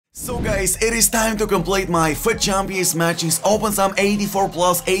So guys, it is time to complete my FUT Champions matches, open some 84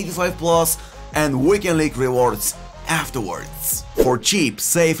 plus, 85 plus and weekend league rewards afterwards. For cheap,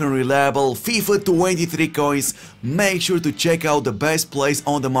 safe and reliable FIFA 23 coins, make sure to check out the best place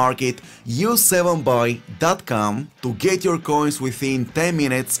on the market, u7buy.com, to get your coins within 10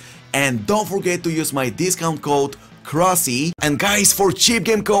 minutes, and don't forget to use my discount code Krasi. And guys, for cheap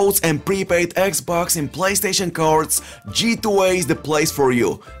game codes and prepaid Xbox and PlayStation cards, G2A is the place for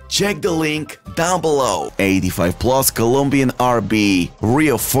you. Check the link down below. 85 plus Colombian RB,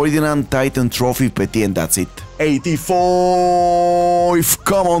 Rio Ferdinand Titan Trophy Petit, and that's it. 85!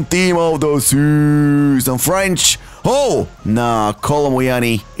 Come on, team of the season. French? Oh! Nah,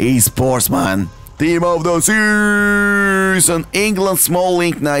 Colombiani eSports, man. Team of the season. England small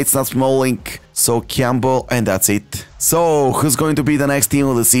link. Nah, it's not small link. So Campbell, and that's it. So who's going to be the next team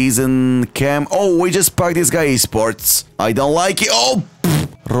of the season? Cam. Oh, we just packed this guy eSports. I don't like it. Oh!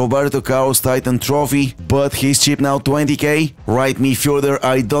 Roberto Carlos Titan Trophy, but he's cheap now, 20k. Right midfielder,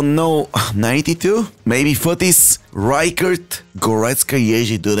 I don't know, 92? Maybe Futties, Rijkaard, Goretzka,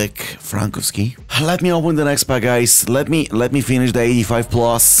 Jerzy Dudek, Frankowski. Let me open the next pack, guys. Let me finish the 85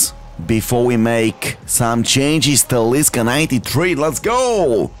 plus before we make some changes. Talisca 93, let's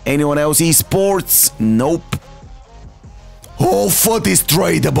go! Anyone else eSports? Nope. Oh, Futties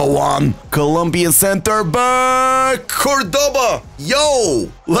tradable one. Colombian center back, Cordoba. Yo,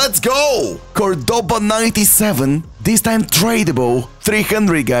 let's go. Cordoba 97. This time tradable.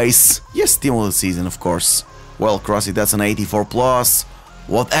 300, guys. Yes, team of the season, of course. Well, Krasi, that's an 84 plus.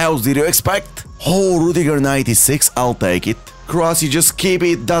 What else did you expect? Oh, Rudiger 96. I'll take it. Krasi, just keep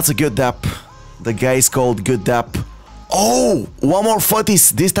it. That's a good dap. The guy is called Good Dap. Oh, one more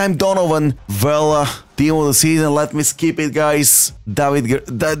Futties. This time Donovan. Vela. Team of the season, let me skip it, guys.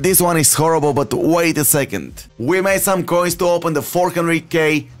 This one is horrible, but wait a second. We made some coins to open the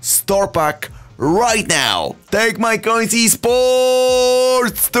 400k store pack right now. Take my coins,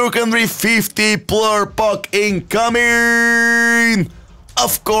 eSports. 250 player pack incoming.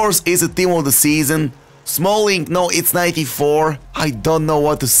 Of course, it's a team of the season. Small link, no, it's 94. I don't know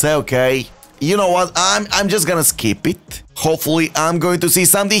what to say, okay? You know what, I'm just gonna skip it. Hopefully, I'm going to see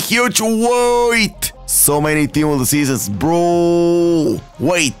something huge. Wait! So many team of the seasons, bro.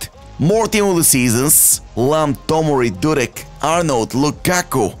 Wait, more team of the seasons. Lam, Tomori, Dudek, Arnold,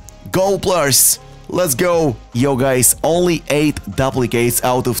 Lukaku. Goal players. Let's go. Yo guys, only 8 duplicates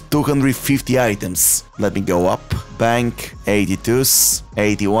out of 250 items. Let me go up. Bank, 82s,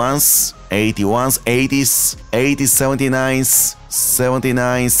 81s, 81s, 80s, 80s, 79s,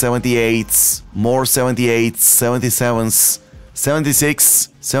 79s, 78s, more 78s, 77s, 76,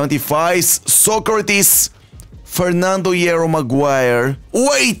 75s, Socrates, Fernando Hierro Maguire,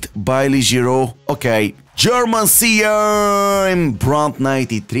 wait, Bailey Giroud, okay, German CM, Brandt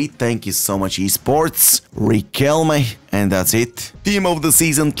 93, thank you so much eSports, Riquelme, and that's it. Team of the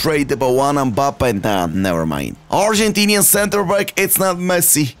season, tradable one, Mbappe, nah, never mind. Argentinian center back, it's not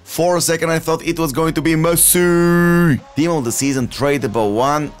Messi. For a second I thought it was going to be Messi. Team of the season, tradable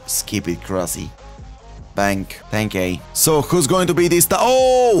one, skip it, Krasi. Bank, 10k. So who's going to be this time?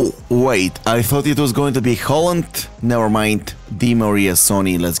 Oh, wait, I thought it was going to be Holland. Never mind. Di Maria,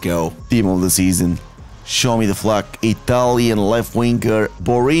 Sony, let's go. Team of the season. Show me the flag. Italian left winger,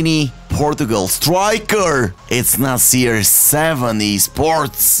 Borini, Portugal striker. It's not CR7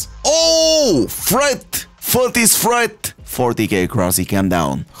 eSports. Oh, Fred. Futties Fred. 40k, Krasi, calm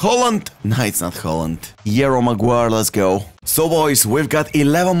down. Holland? No, it's not Holland. Hierro Maguire, let's go. So boys, we've got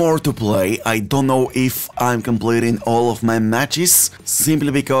 11 more to play. I don't know if I'm completing all of my matches,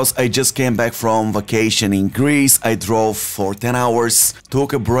 simply because I just came back from vacation in Greece. I drove for 10 hours,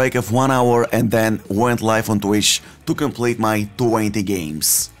 took a break of 1 hour and then went live on Twitch to complete my 20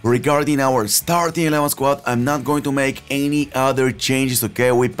 games. Regarding our starting 11 squad, I'm not going to make any other changes,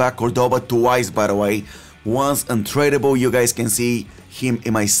 okay? We packed Cordoba twice, by the way. Once untradeable, you guys can see him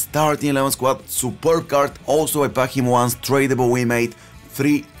in my starting 11 squad. Superb card, also I packed him once, tradable, we made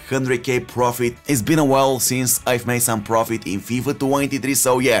 300k profit. It's been a while since I've made some profit in FIFA 23,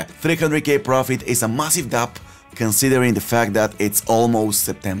 so yeah, 300k profit is a massive dap considering the fact that it's almost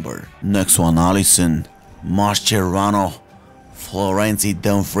September. Next one, Alisson, Mascherano, Florenzi,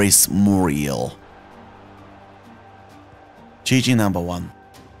 Dumfries, Muriel. GG number 1.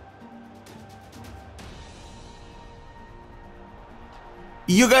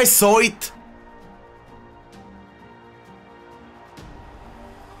 You guys saw it?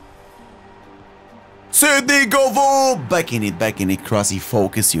 Sydney Govo! Back in it, Krasi,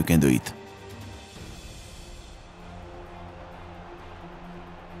 focus, you can do it.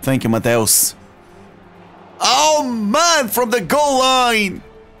 Thank you, Mateus. Oh man, from the goal line!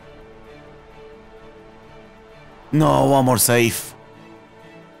 No, one more save.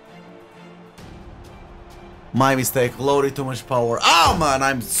 My mistake, loaded too much power. Oh man,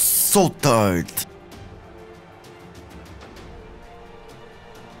 I'm so tired.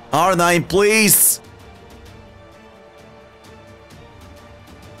 R9, please.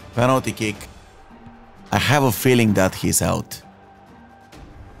 Penalty kick. I have a feeling that he's out.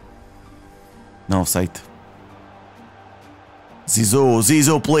 No offside.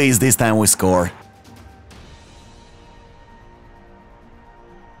 Zizou, please, this time we score.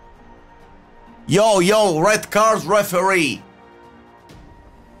 Yo, red card referee.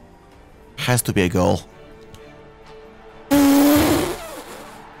 Has to be a goal.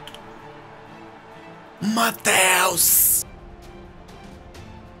 Mateus.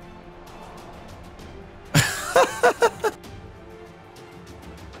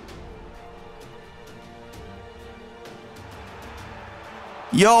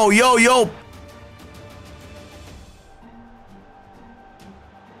 Yo.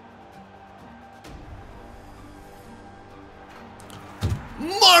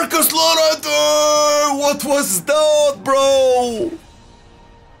 Marcus Llorente! What was that, bro?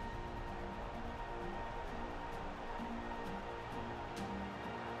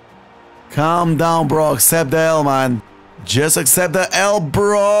 Calm down, bro. Accept the L, man. Just accept the L,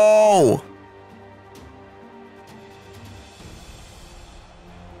 bro.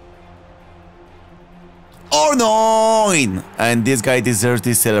 Or 9! And this guy deserves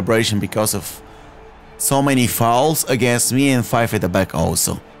this celebration because of so many fouls against me and 5 at the back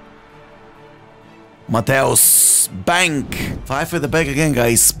also. Mateus, bank! 5 at the back again,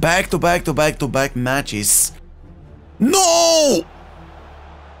 guys. Back to back matches. No!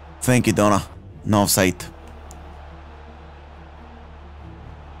 Thank you, Donna. No offside.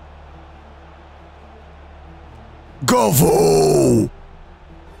 Govo!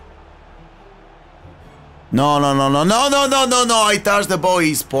 No, I touched the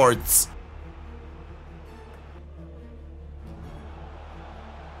boy sports.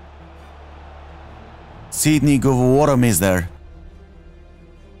 Sydney Govo, what a miss there.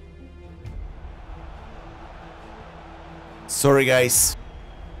 Sorry, guys.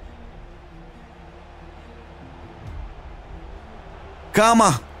 Come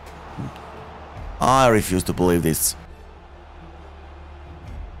on. I refuse to believe this.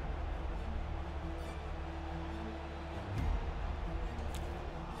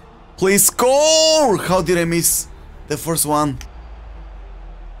 Please score! How did I miss the first one?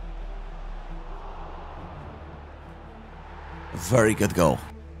 Very good goal.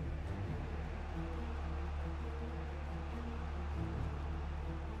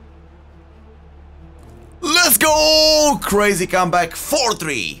 Let's go! Crazy comeback,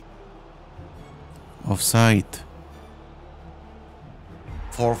 4-3. Offside.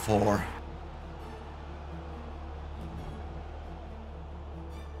 4-4.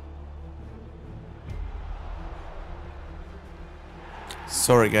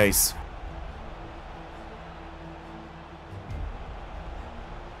 Sorry, guys.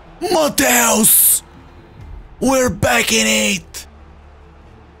 Mateus! We're back in it!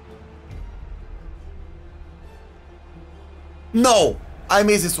 No! I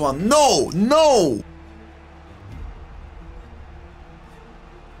missed this one. No!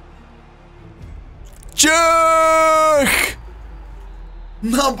 Check!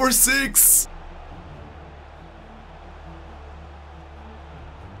 Number 6!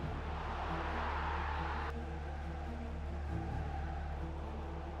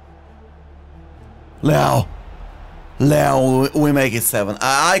 Leo, we make it 7.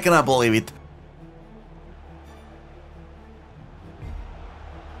 I cannot believe it.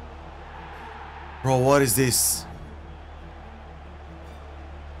 Bro, what is this?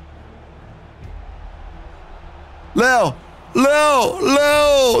 Leo! No!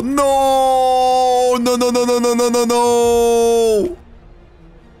 No!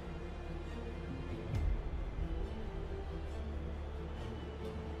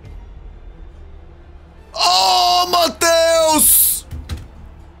 Oh, Mateus!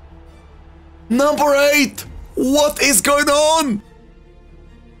 Number 8! What is going on?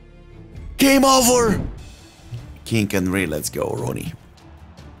 Game over! King and Ray, let's go, Ronnie.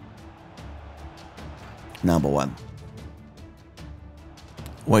 Number 1.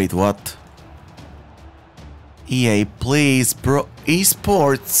 Wait, what? EA, please, bro.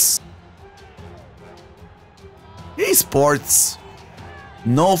 Esports.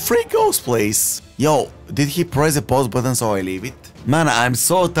 No free goals, please. Yo, did he press the pause button so I leave it? Man, I'm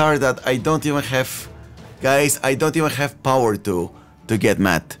so tired that I don't even have... Guys, I don't even have power to get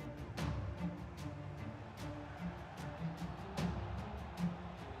mad.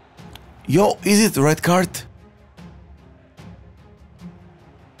 Yo, is it red card?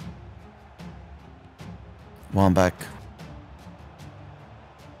 One back.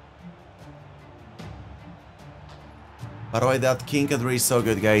 By the way, that King Kadri is so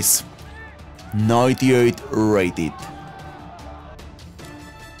good, guys. 98 rated.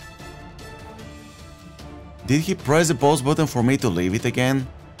 Did he press the pause button for me to leave it again?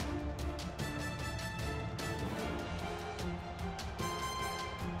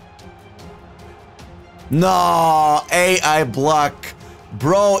 No, AI block.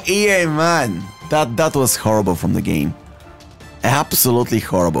 Bro, EA, man. That was horrible from the game. Absolutely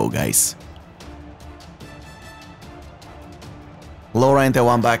horrible, guys. Lorente,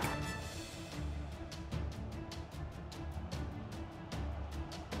 one back.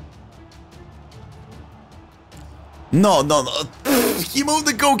 No. He moved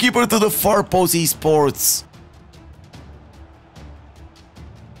the goalkeeper to the far post esports.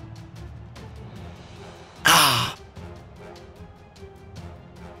 Ah.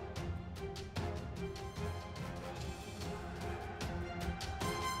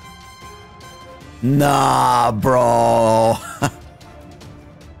 Nah, bro.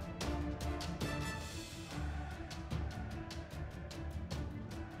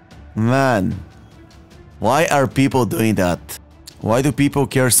 Man, why are people doing that? Why do people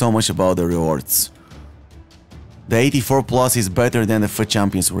care so much about the rewards? The 84 plus is better than the FUT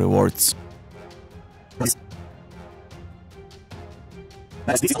Champions rewards.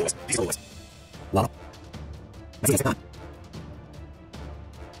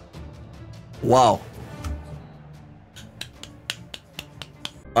 Wow.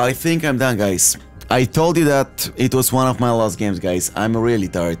 I think I'm done, guys. I told you that it was one of my last games, guys. I'm really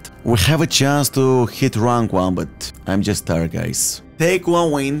tired. We have a chance to hit rank 1, but I'm just tired, guys. Take one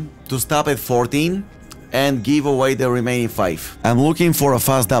win to stop at 14 and give away the remaining 5. I'm looking for a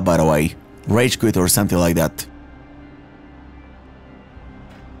fast dub, by the way. Rage quit or something like that.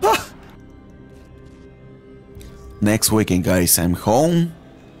 Ah! Next weekend, guys, I'm home.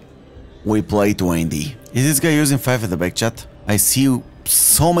 We play 20. Is this guy using 5 at the back, chat? I see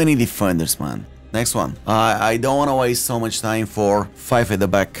so many defenders, man. Next one. I don't want to waste so much time for 5 at the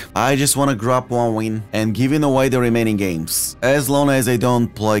back. I just want to grab one win and giving away the remaining games. As long as I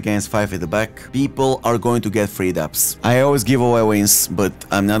don't play against 5 at the back, people are going to get free dubs. I always give away wins, but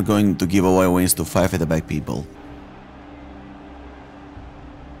I'm not going to give away wins to 5 at the back people.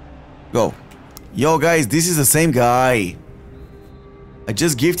 Go. Yo, guys, this is the same guy. I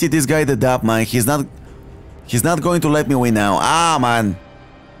just gifted this guy the dub, man. He's not going to let me win now. Ah, man.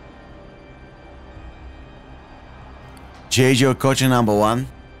 JJ, your coach number 1.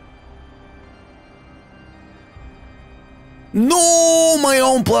 No, my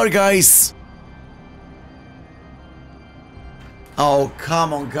own player, guys. Oh,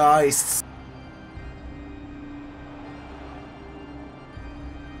 come on, guys.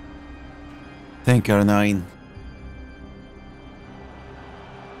 Thank you, R9.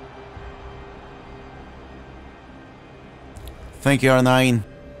 Thank you, R9.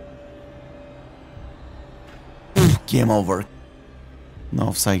 Game over. No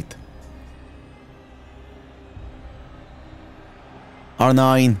offside.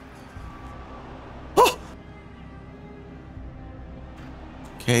 R9. Oh!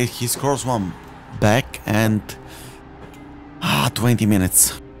 Okay, he scores one back and 20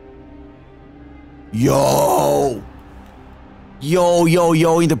 minutes. Yo!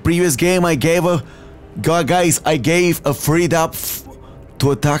 Yo, in the previous game I gave a guys, I gave a free dub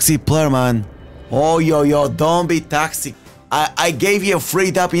to a toxic player, man. Oh, yo, don't be toxic. I gave you a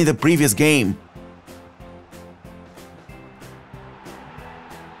free dub in the previous game.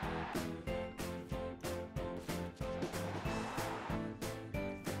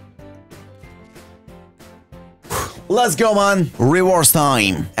 Let's go, man. Rewards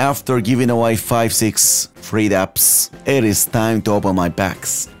time. After giving away 5-6 free dubs, it is time to open my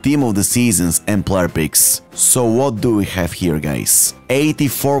packs. Team of the seasons and player picks. So what do we have here, guys?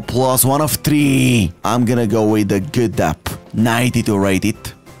 84 plus 1 of 3. I'm gonna go with the good dub. 92 rated.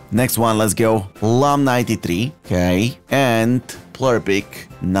 Next one, let's go. Lam 93. Okay. And player pick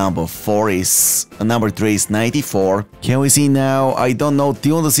number 4 is number 3 is 94. Can we see now? I don't know,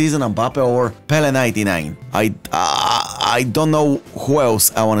 team of the season, Mbappe or Pele 99. I don't know who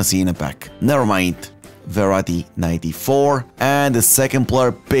else I want to see in a pack. Never mind. Verratti 94. And the second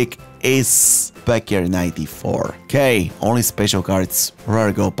player pick is Becker 94. Okay, only special cards.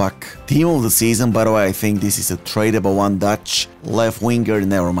 Rare go pack. Team of the season, by the way, I think this is a tradable one. Dutch left winger,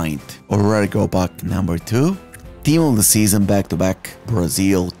 never mind. Rare go pack number 2. Team of the season back-to-back,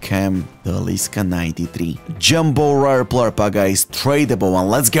 Brazil, Cam, Talisca 93. Jumbo rare player pack, guys, tradable one,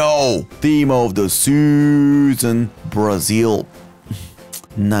 let's go! Team of the season, Brazil.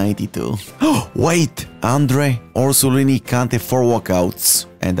 92. Oh, wait! Andre, Orsolini, Kante 4 walkouts.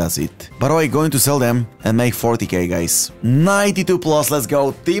 And that's it. By the way, going to sell them and make 40k, guys. 92 plus, let's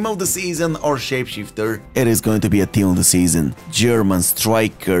go. Team of the season or shapeshifter? It is going to be a team of the season. German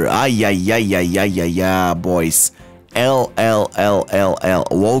striker. Ay, ay, ay, ay, ay, ay, ay, boys. L, L, L, L, L.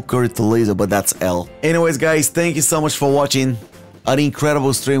 Walker to Lisa, but that's L. Anyways, guys, thank you so much for watching. An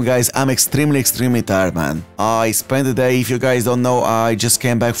incredible stream, guys. I'm extremely tired, man. I spent the day, if you guys don't know, I just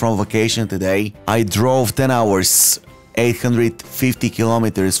came back from vacation today. I drove 10 hours, 850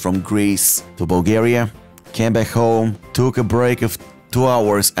 kilometers from Greece to Bulgaria. Came back home, took a break of 2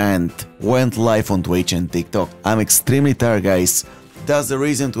 hours and went live on Twitch and TikTok. I'm extremely tired, guys. That's the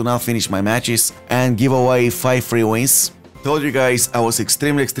reason to not finish my matches and give away 5 free wins. Told you guys I was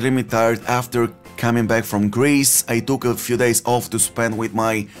extremely tired after coming back from Greece. I took a few days off to spend with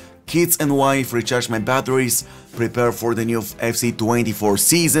my kids and wife, recharge my batteries, prepare for the new FC24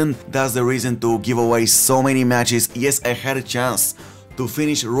 season. That's the reason to give away so many matches. Yes, I had a chance to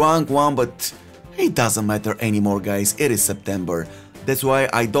finish rank 1, but it doesn't matter anymore, guys. It is September. That's why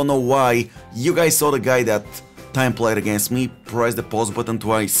I don't know why you guys saw the guy that time played against me, press the pause button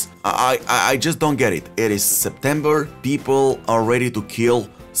twice. I just don't get it. It is September, people are ready to kill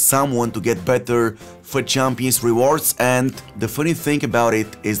someone to get better for champions rewards, and the funny thing about it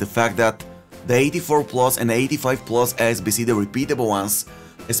is the fact that the 84 plus and 85 plus SBC, the repeatable ones,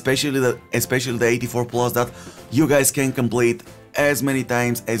 especially the 84 plus that you guys can complete as many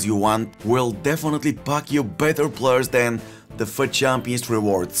times as you want, will definitely pack you better players than the FUT Champions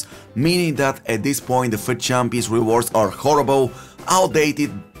rewards, meaning that at this point the FUT Champions rewards are horrible,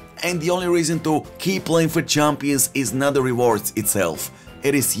 outdated, and the only reason to keep playing FUT Champions is not the rewards itself.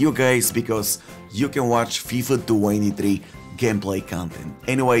 It is you guys, because you can watch FIFA 23 gameplay content.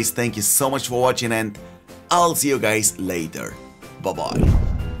 Anyways, thank you so much for watching and I'll see you guys later. Bye bye.